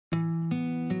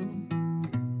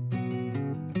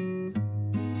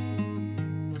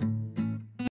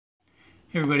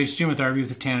Hey everybody, it's Jim with RV with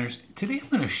the Tanners. Today I'm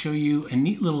going to show you a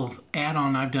neat little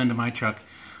add-on I've done to my truck.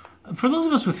 For those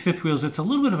of us with fifth wheels, it's a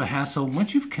little bit of a hassle.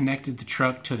 Once you've connected the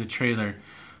truck to the trailer,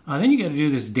 then you got to do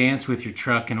this dance with your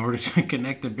truck in order to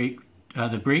connect the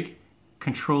brake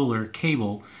controller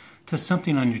cable to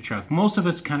something on your truck. Most of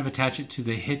us kind of attach it to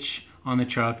the hitch on the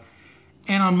truck.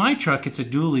 And on my truck, it's a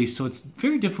dually, so it's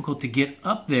very difficult to get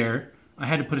up there. I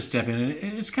had to put a step in it.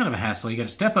 It's kind of a hassle. You got to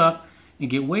step up and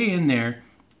get way in there,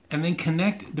 and then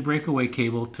connect the breakaway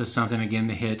cable to something, again,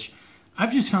 the hitch.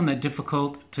 I've just found that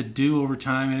difficult to do over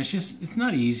time, and it's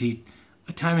not easy,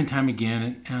 time and time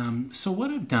again. So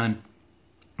what I've done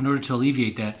in order to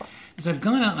alleviate that is I've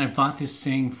gone out and I bought this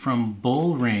thing from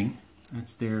Uhhggg.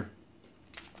 That's the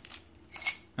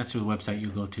website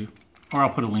you'll go to. Or I'll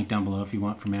put a link down below if you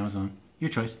want from Amazon. Your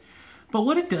choice. But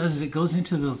what it does is it goes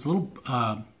into those little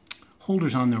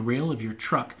holders on the rail of your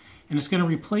truck, and it's going to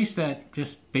replace that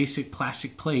just basic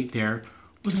plastic plate there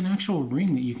with an actual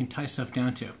ring that you can tie stuff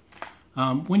down to.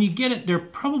 When you get it, they're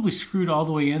probably screwed all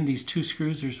the way in, these two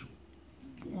screws. There's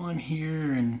one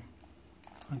here, and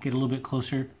I'll get a little bit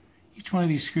closer. Each one of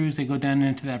these screws, they go down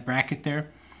into that bracket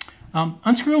there.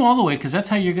 Unscrew them all the way, because that's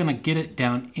how you're going to get it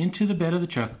down into the bed of the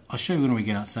truck. I'll show you when we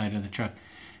get outside of the truck.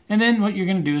 And then what you're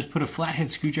going to do is put a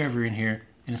flathead screwdriver in here,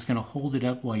 and it's going to hold it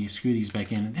up while you screw these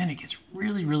back in. And then it gets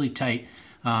really, really tight.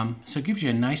 So it gives you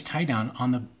a nice tie down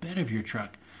on the bed of your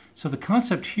truck. So the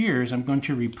concept here is I'm going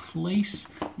to replace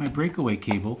my breakaway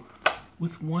cable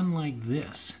with one like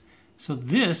this. So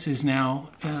this is now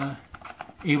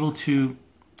able to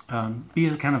be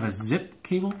a kind of a zip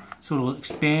cable, so it'll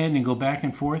expand and go back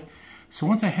and forth. So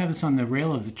once I have this on the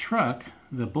rail of the truck,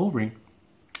 the bull ring,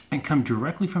 and come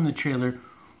directly from the trailer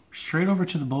straight over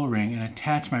to the bull ring and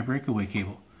attach my breakaway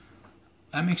cable.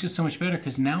 That makes it so much better,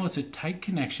 because now it's a tight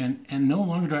connection, and no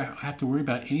longer do I have to worry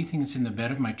about anything that's in the bed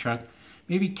of my truck.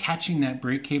 Maybe catching that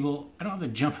brake cable. I don't have to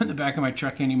jump in the back of my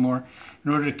truck anymore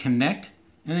in order to connect,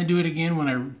 and then do it again when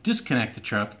I disconnect the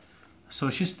truck. So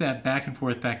it's just that back and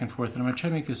forth, and I'm going to try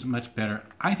to make this much better.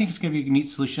 I think it's going to be a neat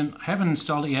solution. I haven't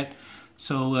installed it yet,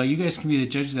 so you guys can be the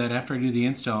judge of that after I do the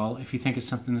install, if you think it's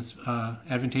something that's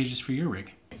advantageous for your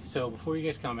rig. So before you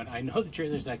guys comment, I know the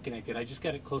trailer's not connected. I just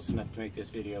got it close enough to make this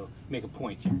video, make a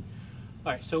point here.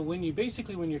 Alright, so when you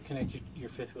connect your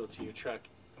fifth wheel to your truck,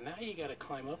 now you got to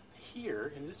climb up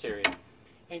here in this area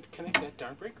and connect that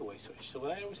darn breakaway switch. So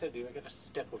what I always had to do, I got to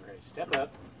step over here, step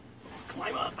up,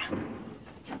 climb up,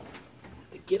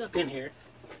 to get up in here,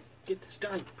 get this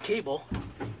darn cable,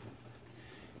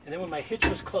 and then when my hitch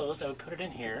was closed, I would put it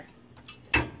in here,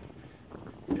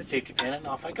 put a safety pin, and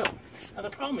off I go. Now the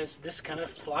problem is this kind of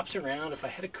flops around. If I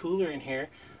had a cooler in here,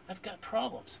 I've got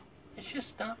problems. It's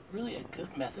just not really a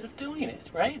good method of doing it,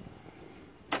 right?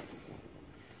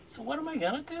 So what am I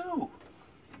gonna do?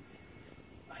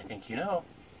 I think you know.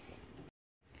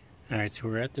 Alright, so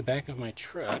we're at the back of my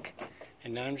truck,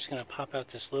 and now I'm just gonna pop out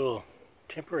this little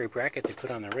temporary bracket they put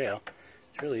on the rail.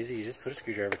 It's real easy. You just put a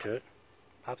screwdriver to it,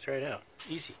 pops right out.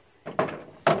 Easy.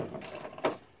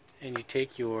 And you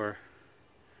take your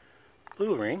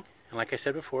blue ring, and like I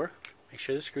said before, make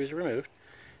sure the screws are removed.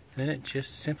 And then it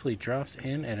just simply drops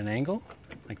in at an angle,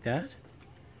 like that.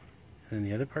 And then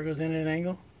the other part goes in at an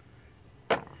angle.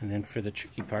 And then for the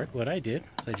tricky part, what I did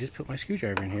is I just put my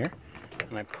screwdriver in here,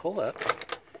 and I pull up,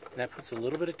 and that puts a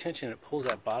little bit of tension, it pulls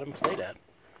that bottom plate up.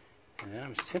 And then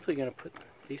I'm simply going to put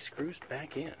these screws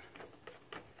back in.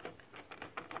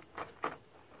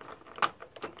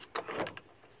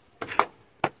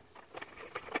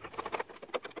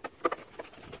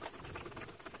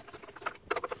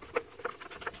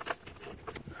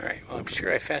 Alright, well, I'm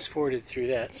sure I fast forwarded through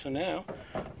that. So now,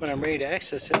 when I'm ready to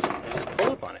access this, I just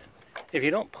pull up on it. If you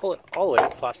don't pull it all the way,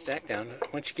 it flops back down.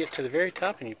 Once you get to the very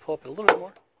top and you pull up a little bit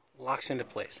more, it locks into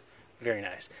place. Very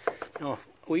nice. Now,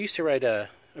 we used to ride, I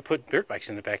put dirt bikes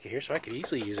in the back of here, so I could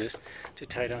easily use this to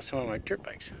tie down some of my dirt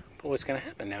bikes. But what's going to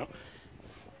happen now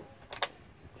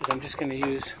is I'm just going to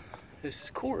use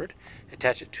this cord,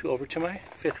 attach it over to my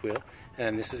fifth wheel,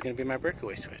 and this is going to be my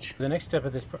breakaway switch. The next step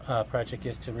of this project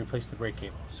is to replace the brake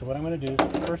cable. So what I'm going to do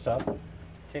is, first off,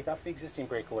 take off the existing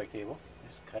breakaway cable,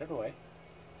 just cut it away.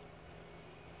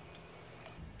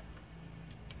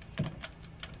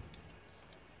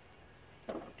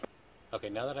 Okay,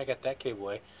 now that I got that cable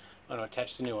away, I'm going to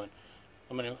attach the new one.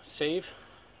 I'm going to save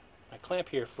my clamp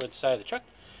here for the side of the truck.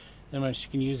 Then you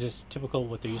can use this typical,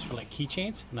 what they use for like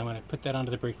keychains, and I'm going to put that onto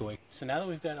the breakaway. So now that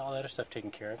we've got all that other stuff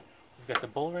taken care of, we've got the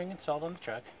bull ring installed on the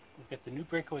truck, we've got the new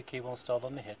breakaway cable installed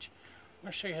on the hitch. I'm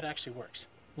going to show you how it actually works.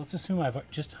 Let's assume I've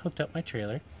just hooked up my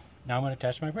trailer. Now I'm going to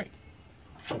attach my brake.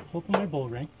 So open my bull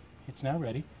ring, it's now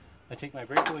ready. I take my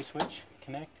breakaway switch,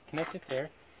 connect it there,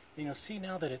 And you'll see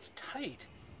now that it's tight.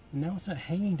 Now it's not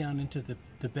hanging down into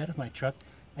the bed of my truck.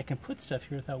 I can put stuff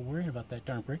here without worrying about that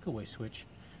darn breakaway switch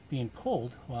being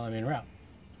pulled while I'm en route.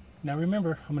 Now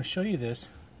remember, I'm going to show you this.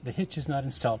 The hitch is not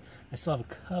installed. I still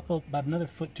have about another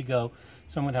foot to go,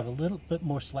 so I'm going to have a little bit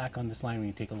more slack on this line when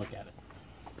you take a look at it.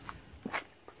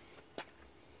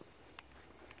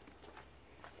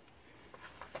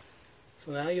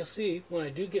 So now you'll see when I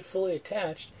do get fully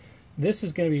attached, this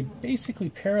is going to be basically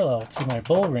parallel to my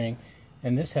bull ring,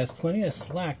 and this has plenty of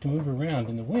slack to move around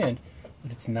in the wind,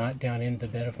 but it's not down in the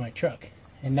bed of my truck.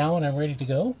 And now when I'm ready to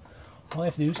go, all I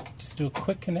have to do is just do a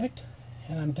quick connect,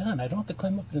 and I'm done. I don't have to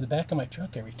climb up into the back of my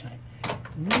truck every time.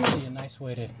 Really a nice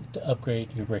way to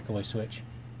upgrade your breakaway switch.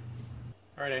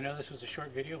 Alright, I know this was a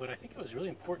short video, but I think it was really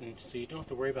important so you don't have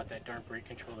to worry about that darn brake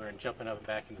controller and jumping up and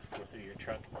back and forth through your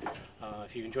truck.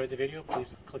 If you enjoyed the video,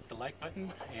 please click the like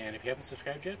button, and if you haven't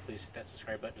subscribed yet, please hit that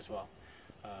subscribe button as well.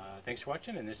 Thanks for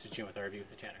watching, and this is Jim with RV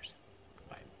with the Tanners.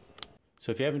 Bye.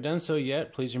 So if you haven't done so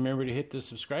yet, please remember to hit the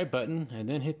subscribe button and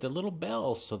then hit the little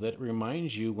bell so that it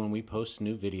reminds you when we post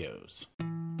new videos.